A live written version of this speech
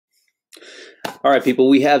All right, people,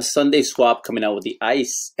 we have SundaeSwap coming out with the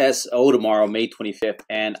ISO tomorrow, May 25th,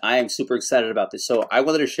 and I am super excited about this. So I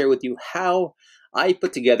wanted to share with you how I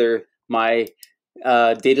put together my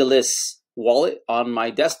Daedalus wallet on my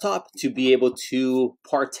desktop to be able to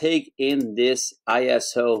partake in this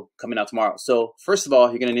ISO coming out tomorrow. So first of all,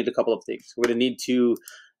 you're going to need a couple of things. We're going to need to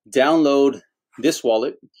download this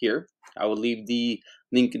wallet here. I will leave the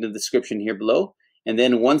link in the description here below. And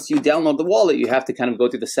then once you download the wallet, you have to kind of go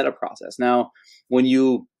through the setup process. Now, when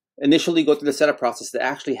you initially go through the setup process, it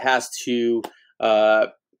actually has to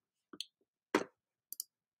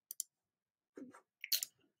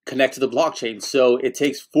connect to the blockchain. So it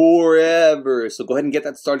takes forever. So go ahead and get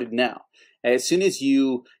that started now. And as soon as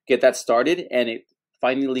you get that started and it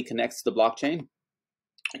finally connects to the blockchain,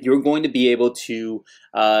 you're going to be able to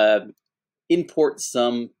import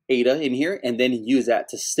some ADA in here and then use that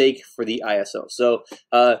to stake for the ISO. So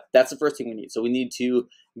that's the first thing we need. So we need to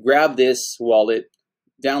grab this wallet,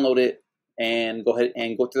 download it, and go ahead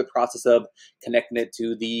and go through the process of connecting it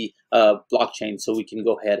to the blockchain so we can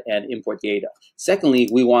go ahead and import the ADA. Secondly,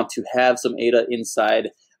 we want to have some ADA inside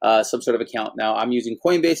some sort of account. Now, I'm using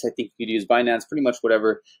Coinbase. I think you could use Binance, pretty much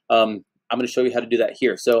whatever. I'm going to show you how to do that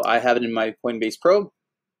here. So I have it in my Coinbase Pro,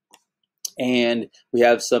 and we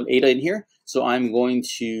have some ADA in here. So I'm going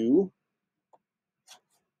to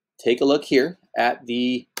take a look here at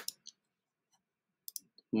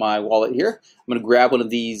my wallet here. I'm going to grab one of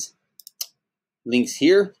these links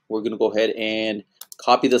here. We're going to go ahead and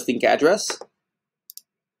copy this link address.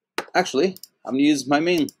 Actually, I'm going to use my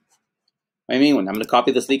main one. I'm going to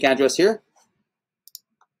copy this link address here.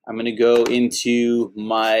 I'm going to go into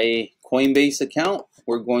my Coinbase account.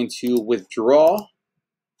 We're going to withdraw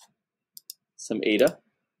some ADA.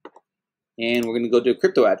 And we're going to go to a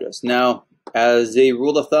crypto address. Now, as a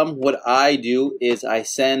rule of thumb, what I do is I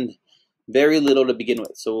send very little to begin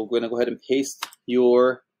with. So we're going to go ahead and paste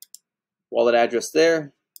your wallet address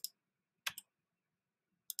there.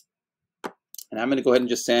 And I'm going to go ahead and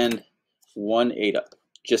just send one ADA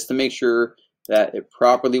just to make sure that it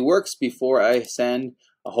properly works before I send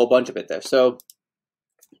a whole bunch of it there. So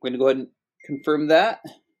I'm going to go ahead and confirm that.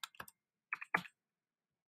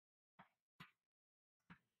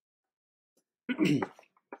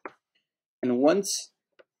 And once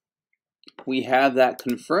we have that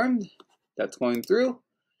confirmed, that's going through,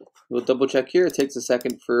 we'll double check here. It takes a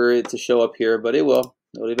second for it to show up here, but it will.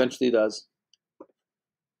 It eventually does.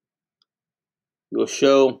 We'll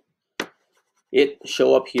show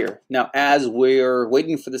up here. Now, as we're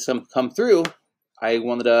waiting for this to come through, I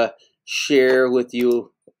wanted to share with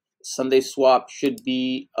you SundaeSwap should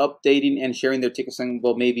be updating and sharing their ticker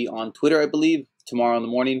symbol maybe on Twitter, I believe, tomorrow in the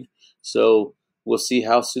morning. So we'll see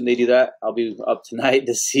how soon they do that. I'll be up tonight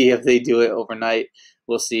to see if they do it overnight.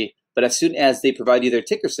 We'll see. But as soon as they provide you their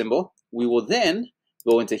ticker symbol, we will then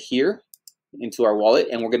go into here, into our wallet,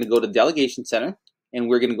 and we're going to go to Delegation Center, and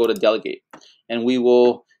we're going to go to Delegate. And we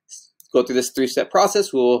will go through this three-step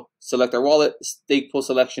process. We'll select our wallet, stake pool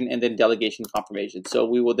selection, and then delegation confirmation. So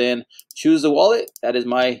we will then choose the wallet. That is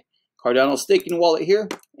my Cardano staking wallet here.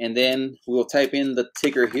 And then we will type in the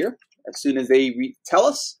ticker here as soon as they tell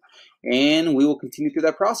us. And we will continue through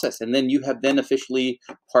that process. And then you have then officially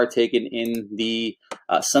partaken in the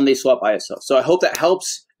SundaeSwap ISO. So I hope that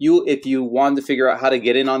helps you if you want to figure out how to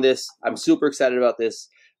get in on this. I'm super excited about this.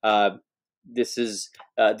 These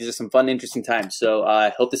are some fun, interesting times. So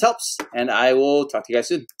I hope this helps, and I will talk to you guys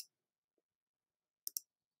soon.